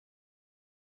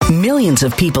Millions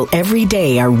of people every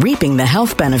day are reaping the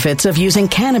health benefits of using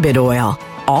cannabis oil,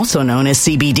 also known as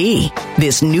CBD.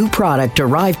 This new product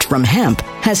derived from hemp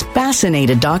has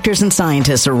fascinated doctors and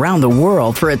scientists around the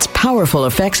world for its powerful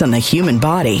effects on the human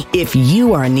body. If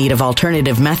you are in need of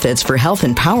alternative methods for health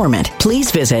empowerment, please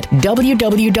visit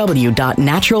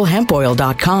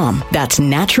www.naturalhempoil.com. That's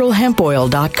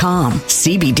naturalhempoil.com.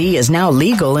 CBD is now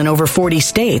legal in over 40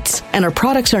 states, and our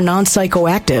products are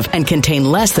non-psychoactive and contain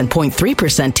less than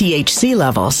 0.3% THC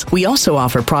levels. We also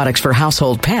offer products for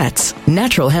household pets.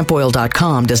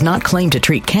 Naturalhempoil.com does not claim to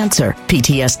treat cancer,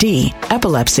 PTSD,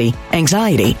 epilepsy,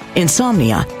 anxiety,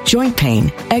 insomnia, joint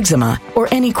pain, eczema, or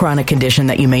any chronic condition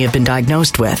that you may have been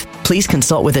diagnosed with. Please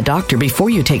consult with a doctor before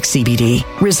you take CBD.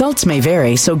 Results may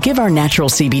vary, so give our natural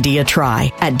CBD a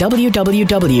try at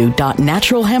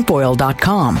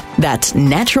www.naturalhempoil.com. That's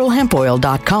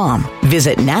naturalhempoil.com.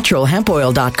 Visit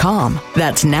naturalhempoil.com.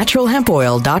 That's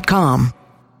naturalhempoil.com.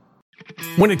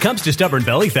 When it comes to stubborn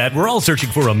belly fat, we're all searching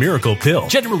for a miracle pill.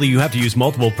 Generally, you have to use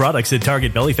multiple products that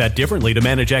target belly fat differently to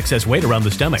manage excess weight around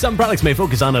the stomach. Some products may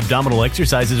focus on abdominal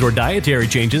exercises or dietary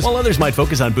changes, while others might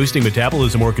focus on boosting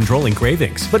metabolism or controlling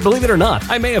cravings. But believe it or not,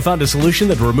 I may have found a solution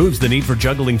that removes the need for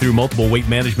juggling through multiple weight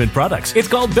management products. It's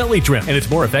called Belly Trim, and it's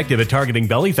more effective at targeting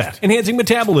belly fat, enhancing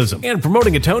metabolism, and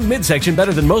promoting a toned midsection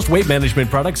better than most weight management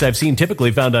products I've seen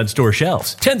typically found on store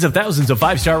shelves. Tens of thousands of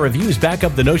 5-star reviews back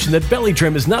up the notion that Belly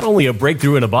Trim is not only a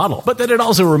breakthrough in a bottle, but that it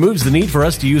also removes the need for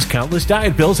us to use countless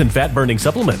diet pills and fat-burning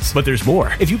supplements. But there's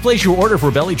more. If you place your order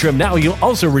for Belly Trim now, you'll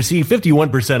also receive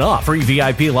 51% off, free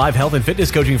VIP live health and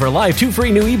fitness coaching for life, 2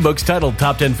 free new ebooks titled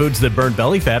Top 10 Foods That Burn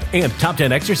Belly Fat and Top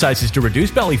 10 Exercises to Reduce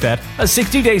Belly Fat, a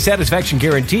 60-day satisfaction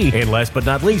guarantee, and last but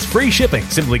not least, free shipping.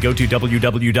 Simply go to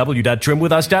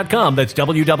www.trimwithus.com. That's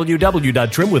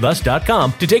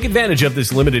www.trimwithus.com to take advantage of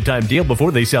this limited time deal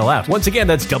before they sell out. Once again,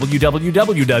 that's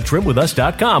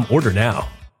www.trimwithus.com. Order now.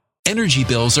 Energy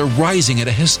bills are rising at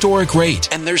a historic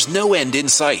rate, and there's no end in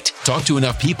sight. Talk to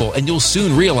enough people, and you'll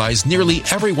soon realize nearly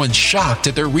everyone's shocked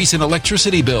at their recent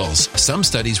electricity bills. Some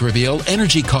studies reveal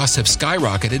energy costs have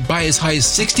skyrocketed by as high as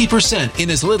 60%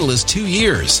 in as little as 2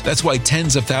 years. That's why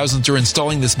tens of thousands are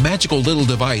installing this magical little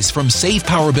device from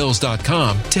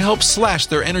SavePowerBills.com to help slash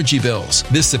their energy bills.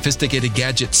 This sophisticated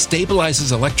gadget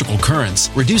stabilizes electrical currents,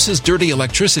 reduces dirty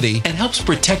electricity, and helps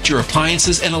protect your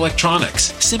appliances and electronics.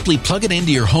 Simply plug it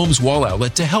into your home's wall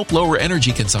outlet to help lower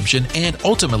energy consumption and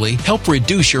ultimately help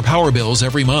reduce your power bills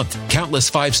every month.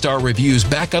 Countless 5-star reviews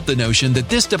back up the notion that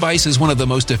this device is one of the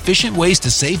most efficient ways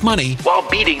to save money while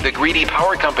beating the greedy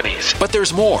power companies. But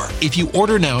there's more. If you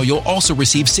order now, you'll also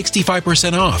receive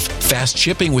 65% off, fast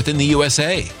shipping within the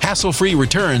USA, hassle-free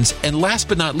returns, and last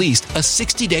but not least, a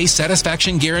 60-day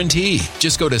satisfaction guarantee.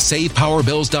 Just go to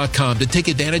SavePowerBills.com to take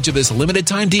advantage of this limited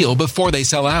time deal before they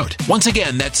sell out. Once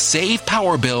again, that's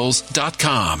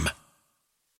SavePowerBills.com.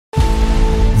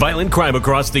 Violent crime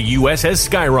across the U.S. has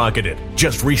skyrocketed.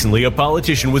 Just recently, a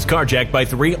politician was carjacked by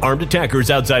 3 armed attackers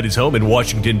outside his home in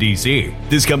Washington, D.C.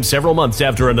 This comes several months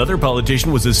after another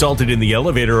politician was assaulted in the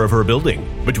elevator of her building.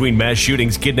 Between mass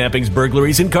shootings, kidnappings,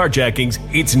 burglaries, and carjackings,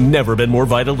 it's never been more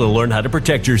vital to learn how to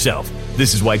protect yourself.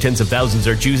 This is why tens of thousands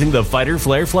are choosing the Fighter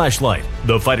Flare flashlight.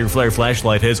 The Fighter Flare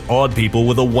flashlight has awed people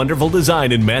with a wonderful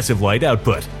design and massive light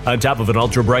output. On top of an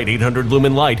ultra-bright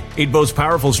 800-lumen light, it boasts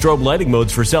powerful strobe lighting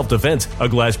modes for self-defense, a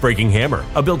glass-breaking hammer,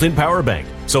 a built-in power bank,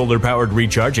 solar-powered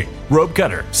recharging, rope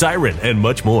cutter, siren, and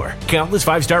much more. Countless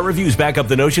 5-star reviews back up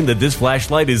the notion that this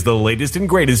flashlight is the latest and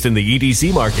greatest in the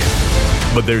EDC market.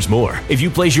 But there's more. If you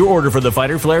place your order for the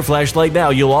Fighter Flare flashlight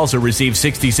now, you'll also receive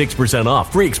 66%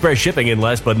 off, free express shipping, and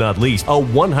last but not least, a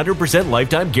 100%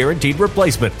 lifetime guaranteed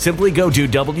replacement. Simply go to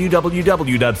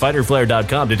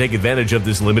www.fighterflare.com to take advantage of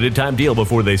this limited time deal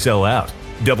before they sell out.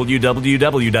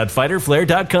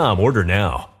 www.fighterflare.com. Order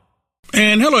now.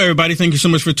 And hello, everybody. Thank you so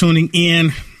much for tuning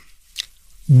in.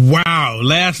 Wow.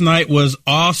 Last night was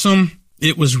awesome.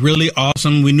 It was really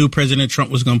awesome. We knew President Trump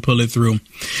was going to pull it through.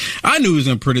 I knew he was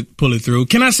going to pull it through.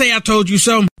 Can I say I told you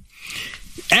so?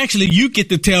 Actually, you get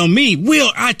to tell me,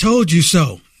 Will, I told you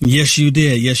so. Yes, you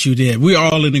did. Yes, you did. We're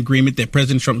all in agreement that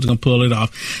President Trump is going to pull it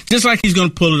off. Just like he's going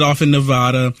to pull it off in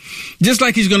Nevada. Just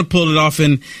like he's going to pull it off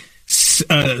in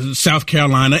South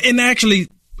Carolina. And actually,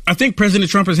 I think President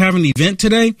Trump is having an event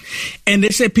today. And they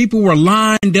said people were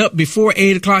lined up before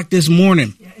 8 o'clock this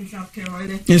morning. In South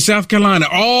Carolina. In South Carolina,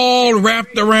 all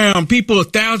wrapped around. People,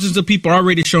 thousands of people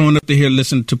already showing up to hear,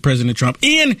 listen to President Trump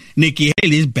in Nikki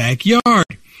Haley's backyard.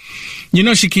 You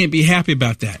know she can't be happy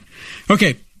about that.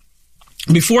 Okay,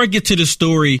 before I get to the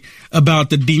story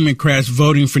about the Democrats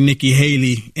voting for Nikki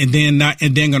Haley and then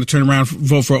going to turn around and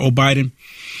vote for Biden,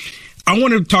 I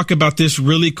want to talk about this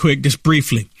really quick, just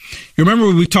briefly. You remember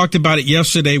we talked about it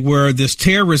yesterday where this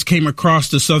terrorist came across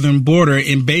the southern border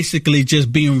and basically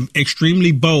just being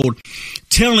extremely bold,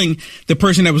 telling the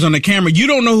person that was on the camera, you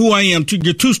don't know who I am.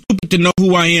 You're too stupid to know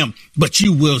who I am, but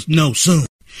you will know soon.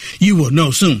 You will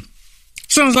know soon.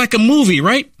 Sounds like a movie,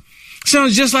 right?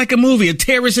 Sounds just like a movie, a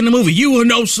terrorist in a movie. You will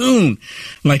know soon.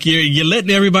 Like you're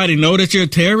letting everybody know that you're a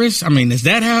terrorist. I mean, is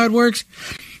that how it works?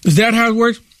 Is that how it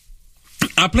works?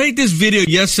 I played this video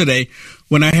yesterday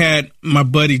when I had my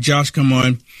buddy Josh come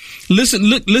on. Listen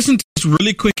to this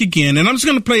really quick again. And I'm just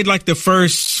going to play like the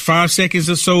first 5 seconds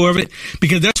or so of it,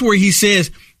 because that's where he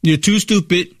says, you're too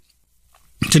stupid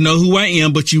to know who I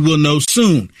am, but you will know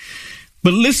soon.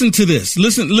 But listen to this.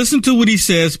 Listen to what he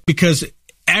says, because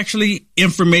actually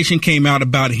information came out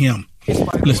about him. By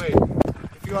the way,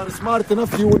 if you are smart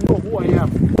enough, you will know who I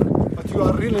am. But you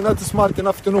are really not smart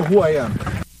enough to know who I am.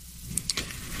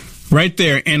 Right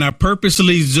there. And I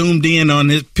purposely zoomed in on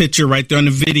his picture right there on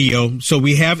the video. So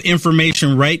we have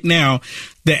information right now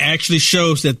that actually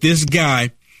shows that this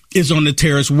guy is on the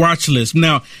terrorist watch list.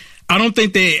 Now, I don't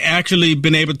think they actually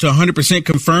been able to 100%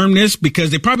 confirm this, because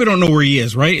they probably don't know where he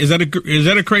is, right? Is that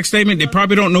a correct statement? They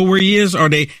probably don't know where he is, or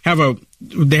they have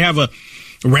a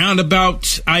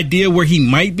roundabout idea where he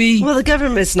might be. Well, the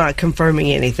government's not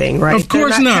confirming anything, right? Of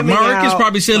course not. Mayorkas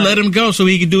probably said let him go so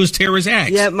he could do his terrorist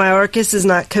acts. Yeah, Mayorkas is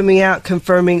not coming out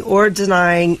confirming or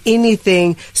denying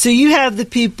anything. So you have the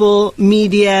people,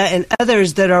 media, and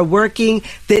others that are working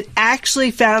that actually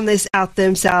found this out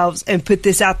themselves and put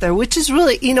this out there, which is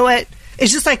really, you know what?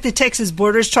 It's just like the Texas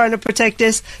border is trying to protect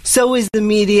us. So is the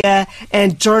media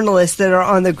and journalists that are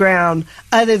on the ground,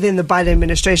 other than the Biden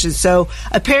administration. So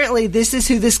apparently this is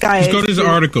who this guy is. Let's go to this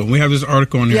article. We have this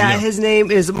article on here. Yeah, his name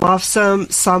is Mohsen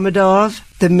Samadov,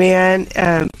 the man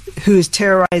who is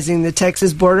terrorizing the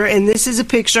Texas border. And this is a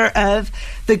picture of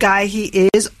the guy. He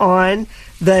is on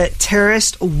the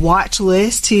terrorist watch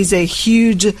list. He's a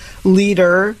huge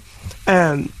leader.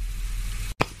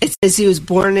 It says he was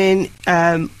born in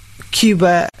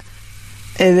Cuba,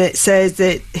 and it says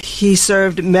that he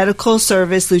served medical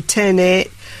service lieutenant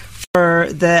for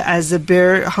the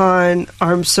Azerbaijan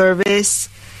Armed Service.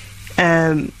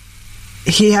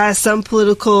 He has some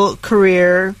political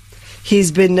career.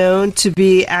 He's been known to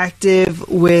be active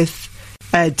with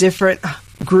different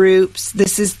groups.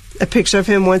 This is a picture of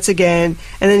him once again,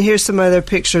 and then here's some other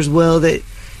pictures, Will, that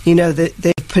that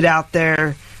they've put out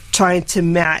there trying to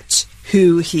match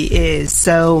who he is.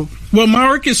 So, well,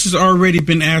 Mayorkas has already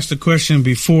been asked a question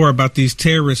before about these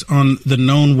terrorists on the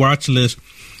known watch list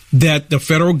that the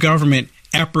federal government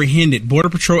apprehended. Border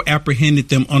Patrol apprehended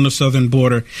them on the southern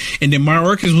border. And then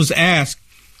Mayorkas was asked,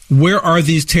 where are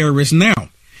these terrorists now?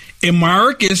 And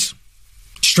Mayorkas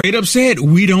straight up said,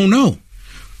 we don't know.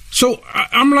 So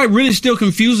I'm like really still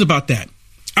confused about that.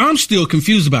 I'm still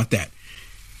confused about that.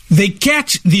 They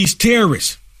catch these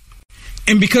terrorists,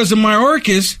 and because of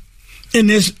Mayorkas in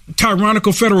this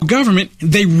tyrannical federal government,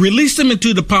 they release them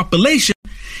into the population,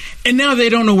 and now they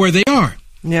don't know where they are.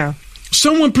 Yeah.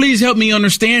 Someone please help me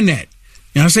understand that.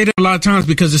 And I say that a lot of times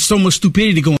because there's so much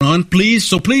stupidity going on. Please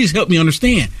help me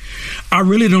understand. I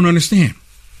really don't understand.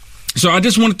 So I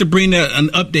just wanted to bring an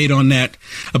update on that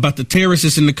about the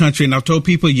terrorists in the country. And I've told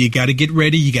people, you got to get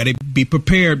ready. You got to be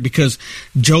prepared, because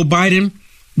Joe Biden,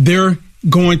 they're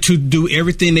going to do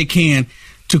everything they can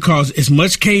to cause as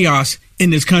much chaos in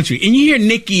this country. And you hear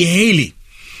Nikki Haley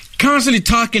constantly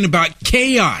talking about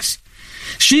chaos.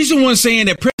 She's the one saying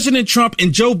that President Trump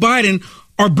and Joe Biden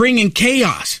are bringing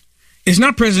chaos. It's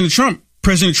not President Trump.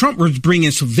 President Trump was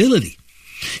bringing civility.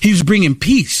 He was bringing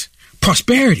peace,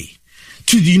 prosperity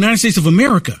to the United States of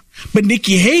America. But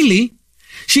Nikki Haley,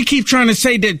 she keeps trying to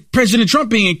say that President Trump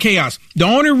bringing chaos. The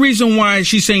only reason why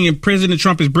she's saying President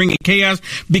Trump is bringing chaos,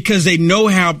 because they know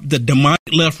how the demonic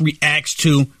left reacts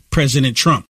to President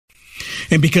Trump.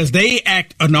 And because they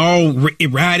act an all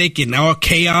erratic and all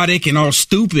chaotic and all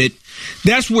stupid,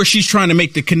 that's where she's trying to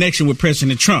make the connection with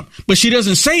President Trump. But she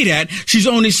doesn't say that. She's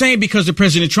only saying because of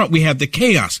President Trump, we have the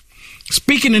chaos.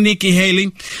 Speaking of Nikki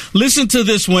Haley, listen to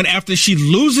this one after she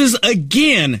loses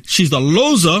again. She's the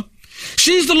loser.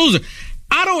 She's the loser.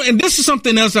 And this is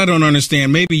something else I don't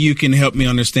understand. Maybe you can help me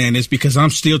understand this, because I'm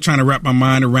still trying to wrap my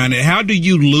mind around it. How do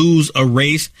you lose a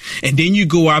race and then you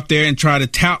go out there and try to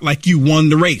tout like you won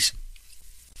the race?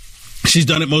 She's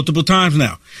done it multiple times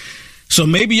now. So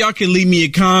maybe y'all can leave me a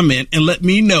comment and let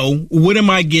me know, what am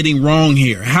I getting wrong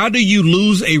here? How do you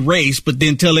lose a race but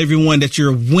then tell everyone that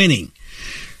you're winning?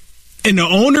 And the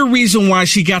only reason why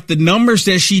she got the numbers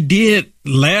that she did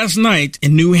last night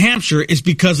in New Hampshire is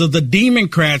because of the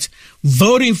Democrats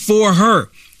voting for her.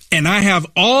 And I have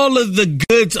all of the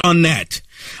goods on that.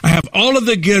 I have all of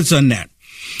the goods on that.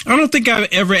 I don't think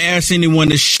I've ever asked anyone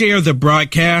to share the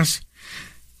broadcast,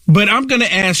 but I'm going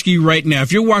to ask you right now,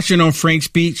 if you're watching on Frank's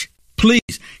Speech,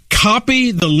 please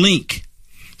copy the link.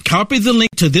 Copy the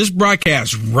link to this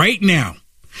broadcast right now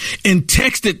and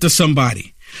text it to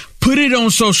somebody. Put it on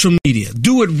social media.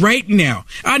 Do it right now.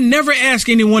 I never ask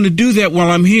anyone to do that while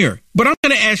I'm here, but I'm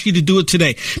going to ask you to do it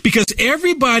today because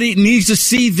everybody needs to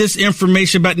see this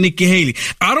information about Nikki Haley.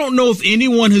 I don't know if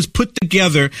anyone has put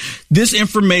together this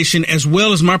information as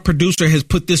well as my producer has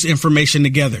put this information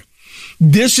together.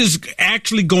 This is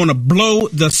actually going to blow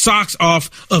the socks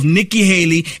off of Nikki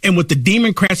Haley and what the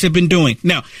Democrats have been doing.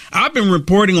 Now, I've been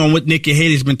reporting on what Nikki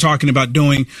Haley's been talking about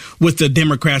doing with the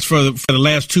Democrats for the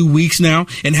last 2 weeks now,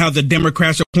 and how the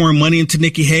Democrats are pouring money into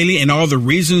Nikki Haley and all the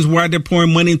reasons why they're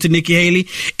pouring money into Nikki Haley.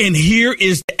 And here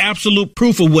is the absolute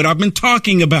proof of what I've been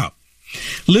talking about.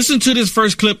 Listen to this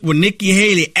first clip with Nikki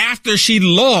Haley after she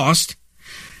lost,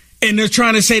 and they're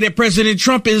trying to say that President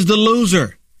Trump is the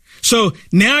loser. So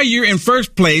now you're in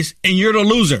first place and you're the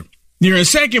loser. You're in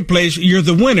second place, you're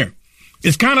the winner.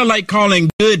 It's kind of like calling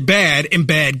good bad and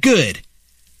bad good.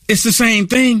 It's the same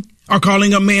thing. Or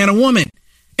calling a man a woman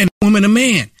and a woman a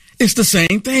man. It's the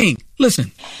same thing.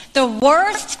 Listen. The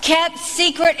worst kept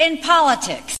secret in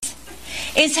politics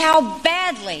is how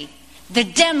badly the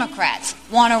Democrats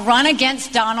want to run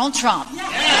against Donald Trump.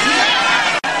 Trump's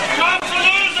a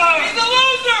loser! He's a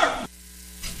loser!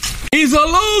 He's a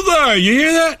loser. You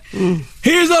hear that?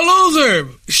 He's a loser.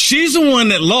 She's the one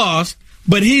that lost,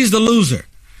 but he's the loser.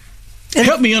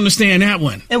 Help me understand that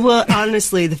one. And well,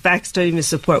 honestly, the facts don't even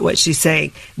support what she's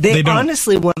saying. They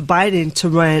honestly want Biden to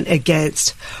run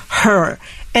against her.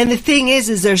 And the thing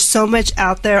is there's so much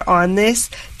out there on this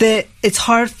that it's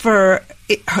hard for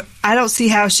I don't see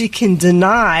how she can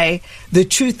deny the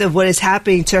truth of what is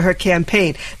happening to her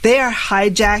campaign. They are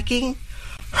hijacking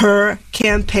her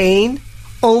campaign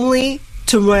only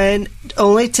to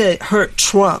hurt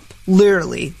Trump,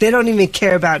 literally. They don't even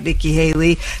care about Nikki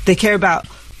Haley. They care about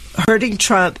hurting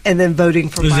Trump and then voting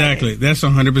for Biden. Exactly. That's a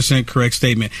 100% correct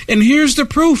statement. And here's the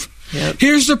proof. Yep.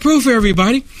 Here's the proof,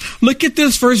 everybody. Look at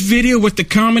this first video with the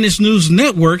Communist News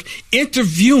Network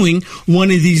interviewing one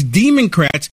of these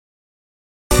Democrats.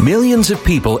 Millions of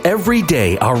people every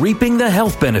day are reaping the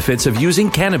health benefits of using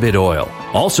cannabis oil,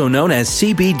 also known as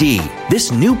CBD.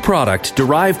 This new product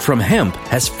derived from hemp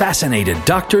has fascinated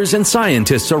doctors and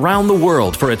scientists around the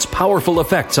world for its powerful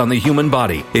effects on the human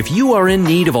body. If you are in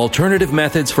need of alternative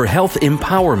methods for health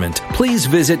empowerment, please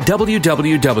visit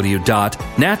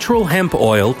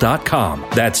www.naturalhempoil.com.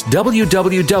 That's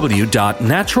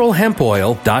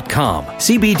www.naturalhempoil.com.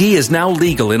 CBD is now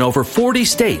legal in over 40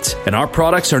 states, and our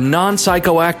products are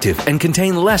non-psychoactive and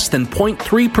contain less than 0.3%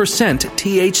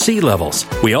 THC levels.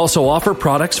 We also offer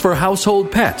products for household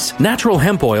pets.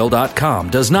 NaturalHempOil.com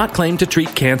does not claim to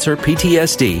treat cancer,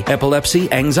 PTSD,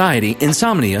 epilepsy, anxiety,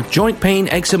 insomnia, joint pain,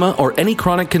 eczema, or any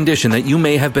chronic condition that you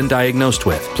may have been diagnosed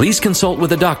with. Please consult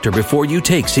with a doctor before you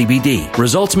take CBD.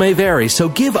 Results may vary, so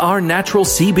give our natural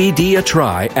CBD a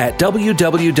try at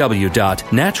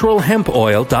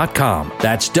www.naturalhempoil.com.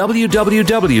 That's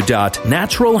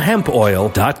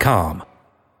www.naturalhempoil.com.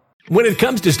 When it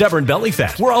comes to stubborn belly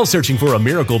fat, we're all searching for a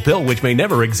miracle pill which may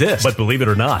never exist. But believe it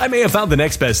or not, I may have found the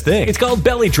next best thing. It's called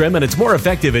Belly Trim, and it's more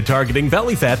effective at targeting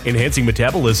belly fat, enhancing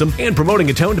metabolism, and promoting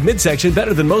a toned midsection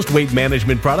better than most weight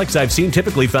management products I've seen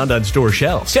typically found on store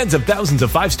shelves. Tens of thousands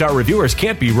of 5-star reviewers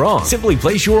can't be wrong. Simply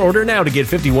place your order now to get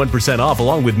 51% off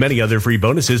along with many other free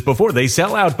bonuses before they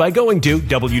sell out by going to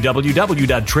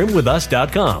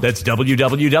www.trimwithus.com. That's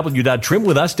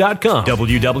www.trimwithus.com.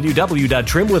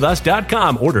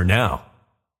 www.trimwithus.com. Order now.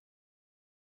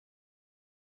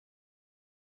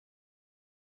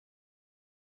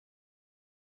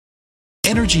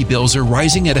 Energy bills are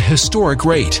rising at a historic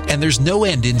rate, and there's no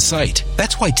end in sight.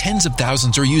 That's why tens of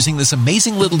thousands are using this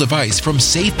amazing little device from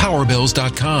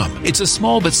SavePowerBills.com. It's a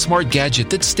small but smart gadget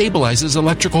that stabilizes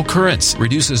electrical currents,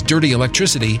 reduces dirty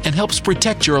electricity, and helps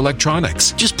protect your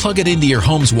electronics. Just plug it into your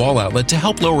home's wall outlet to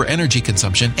help lower energy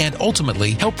consumption and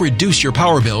ultimately help reduce your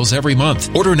power bills every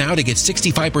month. Order now to get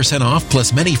 65% off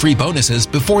plus many free bonuses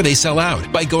before they sell out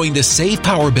by going to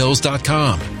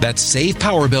SavePowerBills.com. That's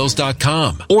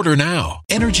SavePowerBills.com. Order now.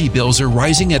 Energy bills are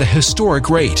rising at a historic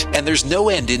rate, and there's no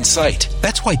end in sight.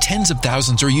 That's why tens of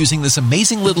thousands are using this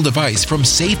amazing little device from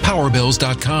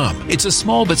SavePowerBills.com. It's a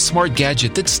small but smart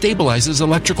gadget that stabilizes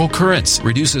electrical currents,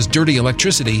 reduces dirty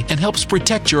electricity, and helps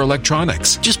protect your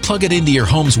electronics. Just plug it into your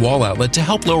home's wall outlet to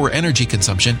help lower energy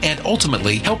consumption and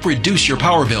ultimately help reduce your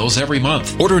power bills every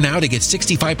month. Order now to get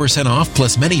 65% off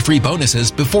plus many free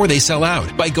bonuses before they sell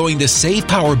out by going to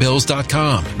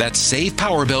SavePowerBills.com. That's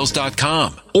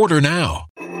SavePowerBills.com. Order now.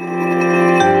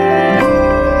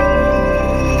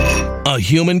 A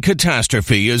human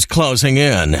catastrophe is closing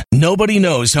in. Nobody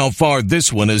knows how far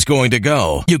this one is going to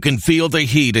go. You can feel the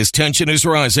heat as tension is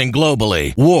rising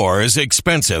globally. War is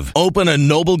expensive. Open a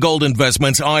Noble Gold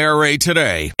Investments IRA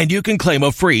today, and you can claim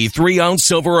a free 3-ounce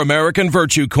silver American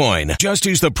Virtue coin. Just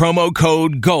use the promo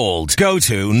code GOLD. Go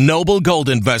to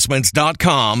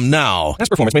noblegoldinvestments.com now.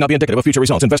 Past performance may not be indicative of future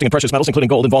results. Investing in precious metals, including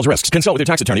gold, involves risks. Consult with your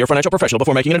tax attorney or financial professional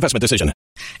before making an investment decision.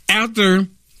 After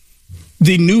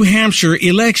the New Hampshire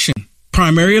election,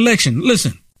 primary election,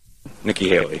 listen. Nikki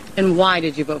Haley. And why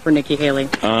did you vote for Nikki Haley?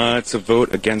 It's a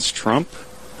vote against Trump.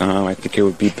 I think it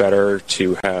would be better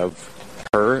to have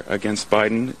her against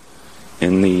Biden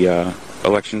in the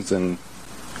elections than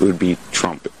it would be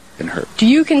Trump and her. Do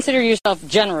you consider yourself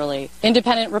generally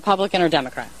independent, Republican, or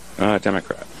Democrat?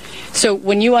 Democrat. So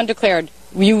when you undeclared,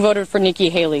 you voted for Nikki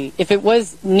Haley. If it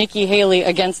was Nikki Haley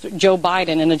against Joe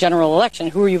Biden in the general election,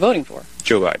 who are you voting for?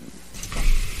 Joe Biden.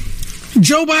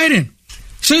 Joe Biden.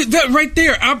 So that right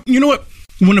there, you know what?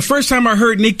 When the first time I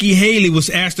heard Nikki Haley was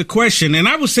asked a question, and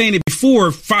I was saying it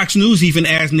before Fox News even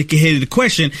asked Nikki Haley the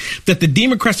question, that the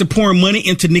Democrats are pouring money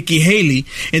into Nikki Haley,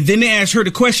 and then they asked her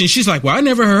the question. She's like, well, I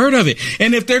never heard of it.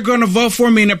 And if they're going to vote for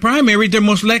me in the primary, they're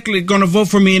most likely going to vote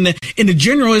for me in the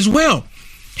general as well.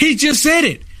 He just said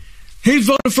it. He's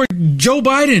voting for Joe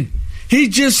Biden. He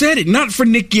just said it, not for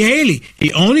Nikki Haley.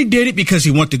 He only did it because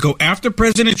he wanted to go after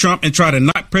President Trump and try to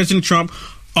knock President Trump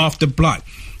off the block.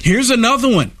 Here's another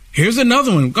one.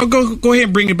 Go ahead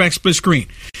and bring it back split screen.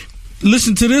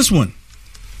 Listen to this one.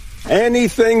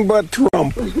 Anything but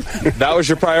Trump. That was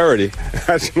your priority.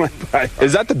 That's my priority.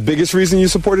 Is that the biggest reason you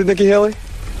supported Nikki Haley?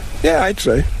 Yeah, I'd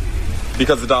say.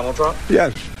 Because of Donald Trump?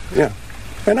 Yes, yeah.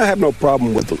 And I have no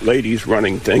problem with the ladies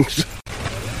running things.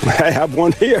 I have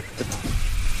one here.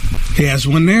 He has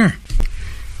one there.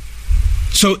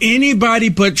 So anybody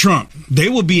but Trump, they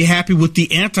will be happy with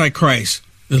the Antichrist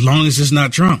as long as it's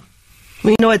not Trump.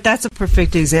 Well, you know what? That's a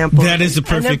perfect example. That is a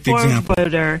perfect example.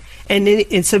 Voter,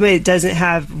 and somebody that doesn't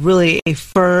have really a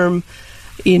firm,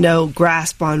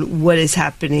 grasp on what is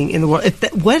happening in the world.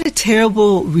 What a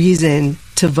terrible reason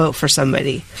to vote for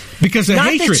somebody. Because of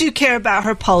hatred. Not that you care about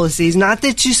her policies, not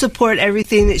that you support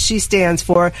everything that she stands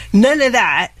for, none of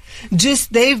that.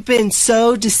 Just they've been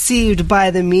so deceived by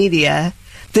the media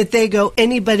that they go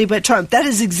anybody but Trump. That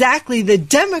is exactly the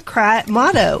Democrat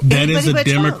motto. That is a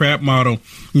Democrat motto,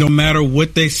 no matter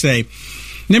what they say.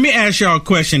 Let me ask y'all a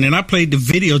question, and I played the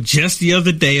video just the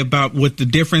other day about what the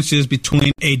difference is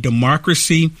between a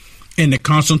democracy and the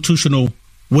constitutional,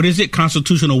 what is it?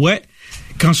 Constitutional what?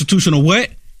 Constitutional what?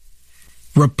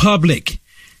 Republic.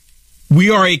 We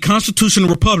are a constitutional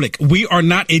republic. We are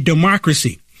not a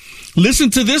democracy. Listen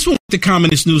to this one with the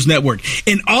Communist News Network.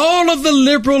 And all of the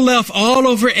liberal left, all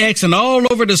over X and all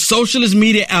over the socialist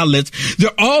media outlets, they're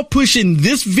all pushing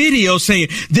this video saying,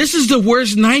 this is the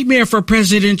worst nightmare for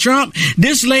President Trump.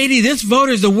 This lady, this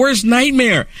voter is the worst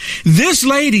nightmare. This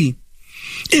lady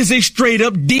is a straight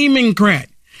up Democrat.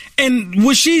 And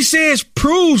what she says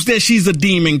proves that she's a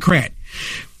Democrat.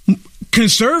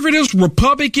 Conservatives,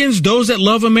 Republicans, those that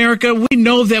love America, we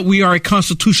know that we are a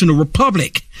constitutional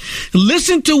republic.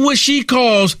 Listen to what she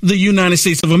calls the United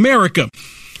States of America.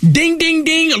 Ding, ding,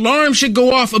 ding. Alarm should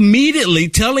go off immediately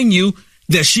telling you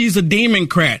that she's a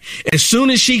Democrat as soon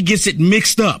as she gets it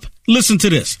mixed up. Listen to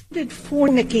this. I voted for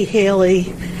Nikki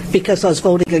Haley because I was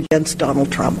voting against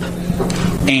Donald Trump.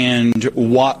 And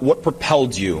what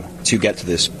propelled you to get to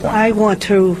this point? I'm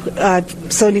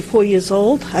 74 years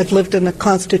old. I've lived in a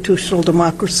constitutional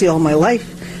democracy all my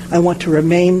life. I want to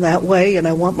remain that way, and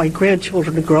I want my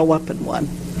grandchildren to grow up in one.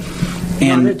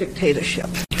 Not a dictatorship.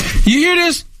 You hear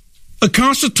this? A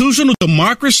constitutional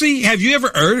democracy? Have you ever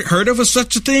heard of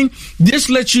such a thing? This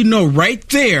lets you know right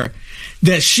there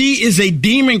that she is a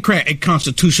Democrat, a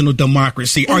constitutional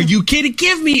democracy. Are you kidding?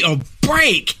 Give me a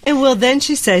break. And well, then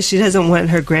she says she doesn't want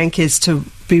her grandkids to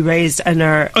be raised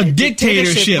under a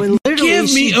dictatorship.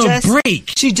 Give me a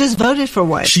break. She just voted for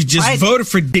one. She just voted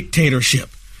for dictatorship,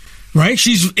 right?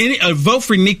 A vote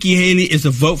for Nikki Haley is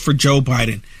a vote for Joe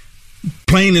Biden.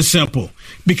 Plain and simple.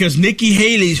 Because Nikki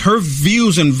Haley's, her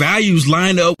views and values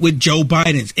line up with Joe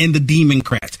Biden's and the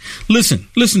Democrats. Listen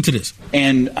to this.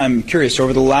 And I'm curious,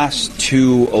 over the last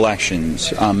two elections,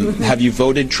 have you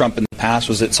voted Trump in the past?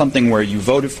 Was it something where you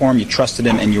voted for him, you trusted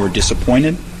him, and you were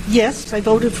disappointed? Yes, I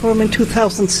voted for him in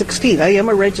 2016. I am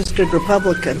a registered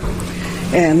Republican,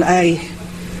 and I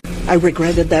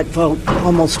regretted that vote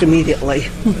almost immediately,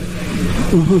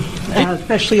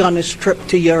 especially on his trip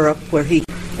to Europe where he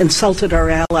insulted our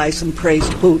allies and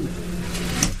praised Putin.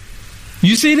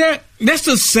 You see that? That's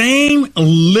the same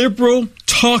liberal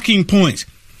talking points.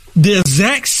 The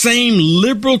exact same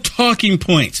liberal talking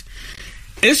points.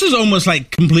 This is almost like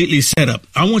completely set up.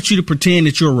 I want you to pretend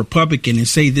that you're a Republican and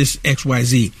say this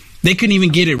XYZ. They couldn't even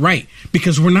get it right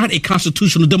because we're not a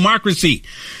constitutional democracy.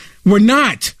 We're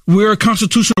not. We're a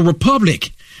constitutional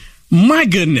republic. My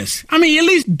goodness. I mean, at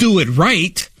least do it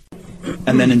right.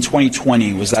 And then in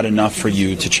 2020, was that enough for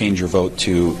you to change your vote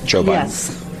to Joe Biden?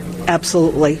 Yes,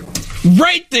 absolutely.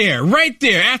 Right there, right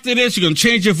there. After this, you're going to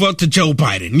change your vote to Joe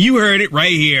Biden. You heard it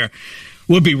right here.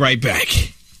 We'll be right back.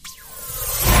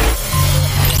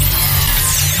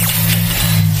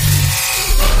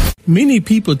 Many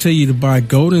people tell you to buy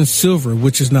gold and silver,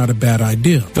 which is not a bad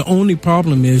idea. The only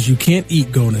problem is you can't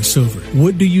eat gold and silver.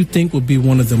 What do you think will be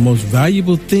one of the most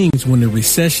valuable things when the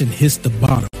recession hits the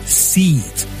bottom?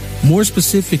 Seeds. More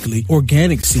specifically,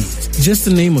 organic seeds. Just to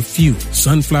name a few: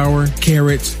 sunflower,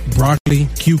 carrots, broccoli,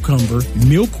 cucumber,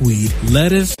 milkweed,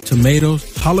 lettuce, tomatoes,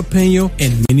 jalapeno,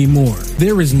 and many more.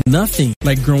 There is nothing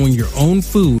like growing your own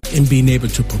food and being able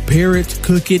to prepare it,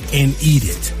 cook it, and eat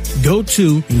it. Go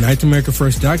to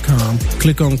UniteAmericaFirst.com,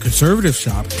 click on Conservative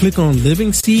Shop, click on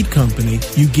Living Seed Company.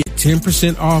 You get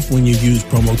 10% off when you use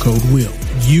promo code WILL.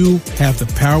 You have the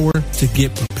power to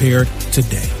get prepared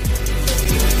today.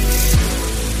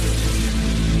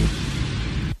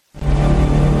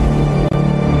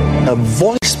 A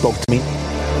voice spoke to me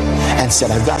and said,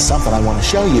 I've got something I want to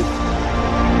show you.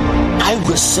 I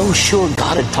was so sure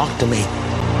God had talked to me.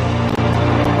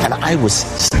 And I was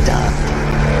stunned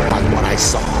by what I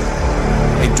saw.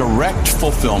 A direct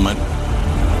fulfillment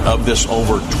of this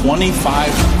over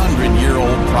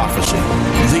 2,500-year-old prophecy.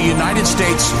 The United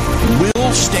States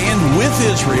will stand with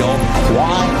Israel.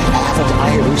 Why haven't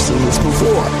I ever seen this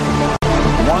before?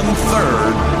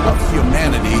 1/3 of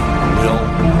humanity will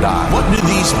die. What do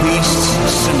these beasts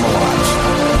symbolize?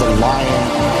 The lion,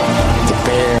 the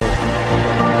bear,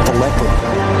 the leopard.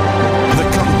 The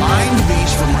combined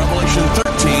beast from Revelation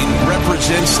 13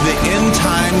 represents the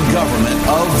end-time government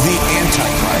of the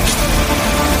Antichrist.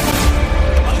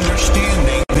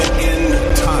 Understanding the end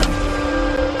time.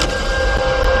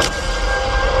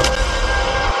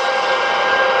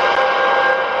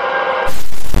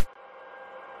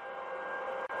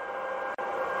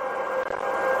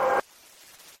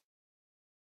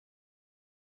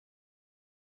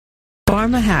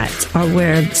 Pharma hats are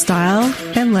where style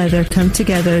and leather come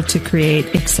together to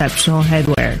create exceptional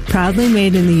headwear. Proudly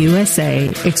made in the USA,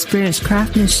 experience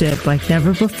craftsmanship like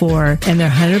never before, and they're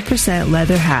 100%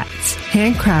 leather hats,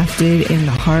 handcrafted in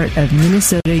the heart of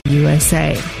Minnesota,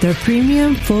 USA. Their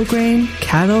premium full-grain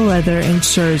cattle leather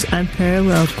ensures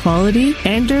unparalleled quality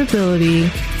and durability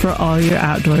for all your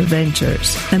outdoor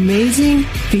adventures. Amazing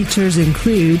features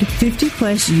include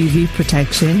 50+ UV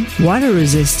protection,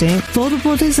 water-resistant,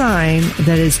 foldable design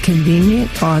that is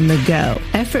convenient on the go.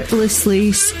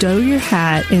 Effortlessly stow your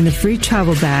hat in the free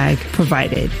travel bag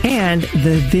provided, and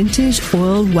the vintage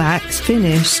oiled wax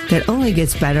finish that only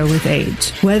gets better with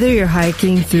age. Whether you're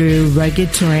hiking through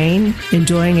rugged terrain,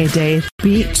 enjoying a day at the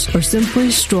beach, or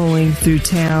simply strolling through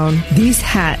town, these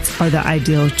hats are the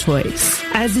ideal choice.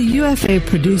 As a UFA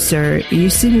producer, you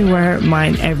see me wear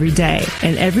mine every day,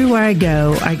 and everywhere I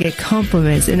go, I get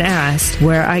compliments and asked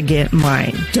where I get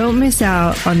mine. Don't miss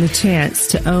out on the chance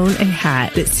to own a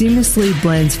hat that seamlessly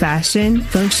blends fashion,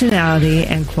 functionality,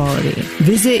 and quality.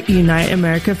 Visit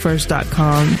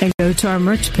UniteAmericaFirst.com and go to our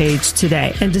merch page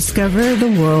today and discover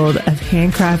the world of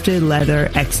handcrafted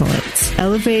leather excellence.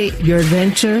 Elevate your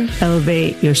adventure,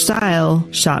 elevate your style.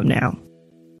 Shop now.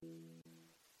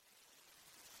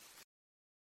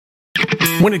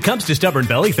 When it comes to stubborn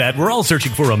belly fat, we're all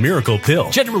searching for a miracle pill.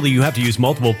 Generally, you have to use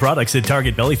multiple products that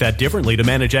target belly fat differently to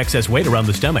manage excess weight around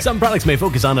the stomach. Some products may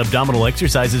focus on abdominal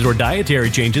exercises or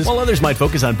dietary changes, while others might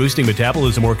focus on boosting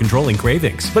metabolism or controlling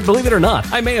cravings. But believe it or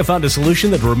not, I may have found a solution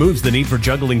that removes the need for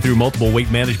juggling through multiple weight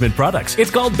management products.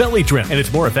 It's called Belly Trim, and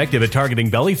it's more effective at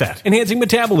targeting belly fat, enhancing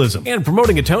metabolism, and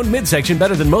promoting a toned midsection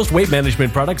better than most weight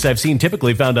management products I've seen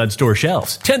typically found on store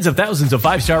shelves. Tens of thousands of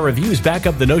 5-star reviews back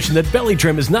up the notion that Belly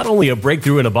Trim is not only a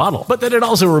breakthrough in a bottle, but that it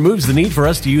also removes the need for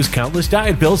us to use countless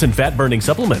diet pills and fat-burning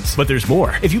supplements. But there's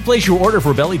more. If you place your order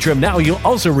for Belly Trim now, you'll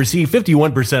also receive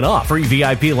 51% off, free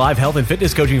VIP live health and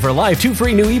fitness coaching for life, 2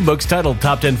 free new ebooks titled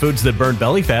Top 10 Foods That Burn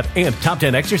Belly Fat and Top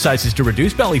 10 Exercises to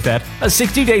Reduce Belly Fat, a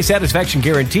 60-day satisfaction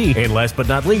guarantee, and last but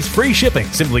not least, free shipping.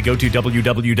 Simply go to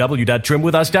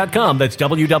www.trimwithus.com. That's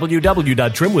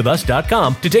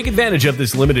www.trimwithus.com to take advantage of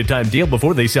this limited time deal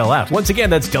before they sell out. Once again,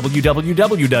 that's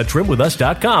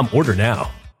www.trimwithus.com. Order now.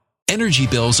 Energy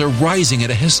bills are rising at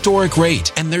a historic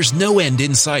rate, and there's no end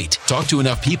in sight. Talk to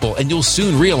enough people and you'll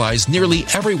soon realize nearly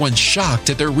everyone's shocked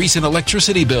at their recent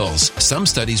electricity bills. Some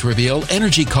studies reveal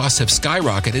energy costs have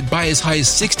skyrocketed by as high as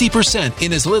 60%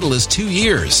 in as little as 2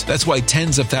 years. That's why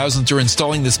tens of thousands are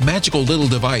installing this magical little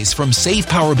device from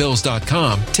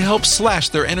SavePowerBills.com to help slash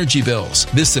their energy bills.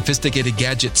 This sophisticated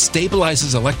gadget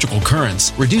stabilizes electrical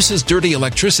currents, reduces dirty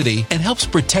electricity, and helps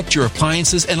protect your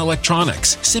appliances and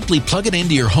electronics. Simply plug it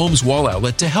into your home's wall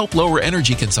outlet to help lower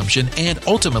energy consumption and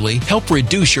ultimately help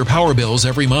reduce your power bills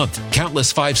every month.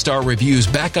 Countless 5-star reviews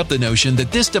back up the notion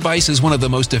that this device is one of the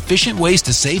most efficient ways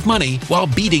to save money while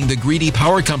beating the greedy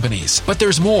power companies. But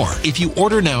there's more. If you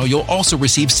order now, you'll also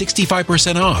receive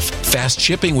 65% off, fast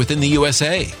shipping within the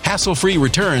USA, hassle-free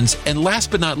returns, and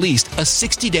last but not least, a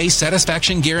 60-day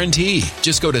satisfaction guarantee.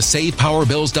 Just go to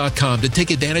SavePowerBills.com to take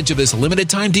advantage of this limited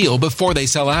time deal before they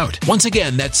sell out. Once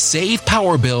again, that's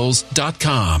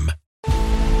SavePowerBills.com.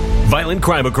 Violent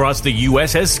crime across the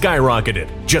U.S. has skyrocketed.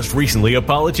 Just recently, a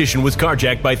politician was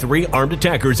carjacked by 3 armed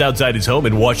attackers outside his home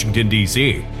in Washington,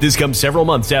 D.C. This comes several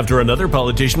months after another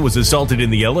politician was assaulted in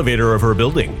the elevator of her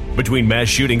building. Between mass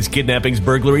shootings, kidnappings,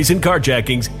 burglaries, and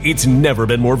carjackings, it's never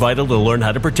been more vital to learn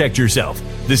how to protect yourself.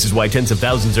 This is why tens of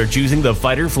thousands are choosing the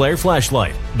Fighter Flare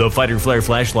flashlight. The Fighter Flare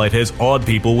flashlight has awed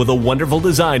people with a wonderful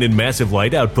design and massive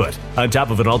light output. On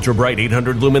top of an ultra-bright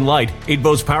 800-lumen light, it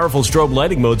boasts powerful strobe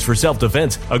lighting modes for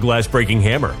self-defense, a glass-breaking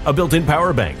hammer, a built-in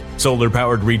power bank,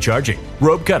 solar-powered recharging,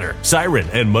 rope cutter, siren,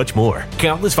 and much more.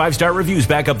 Countless 5-star reviews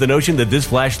back up the notion that this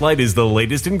flashlight is the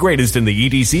latest and greatest in the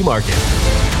EDC market.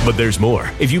 But there's more.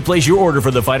 If you place your order for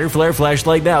the Fighter Flare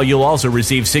flashlight now, you'll also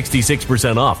receive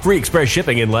 66% off, free express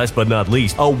shipping, and last but not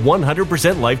least, a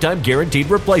 100% lifetime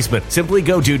guaranteed replacement. Simply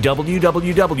go to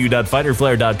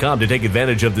www.fighterflare.com to take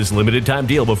advantage of this limited time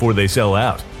deal before they sell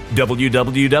out.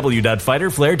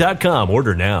 www.fighterflare.com.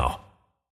 Order now.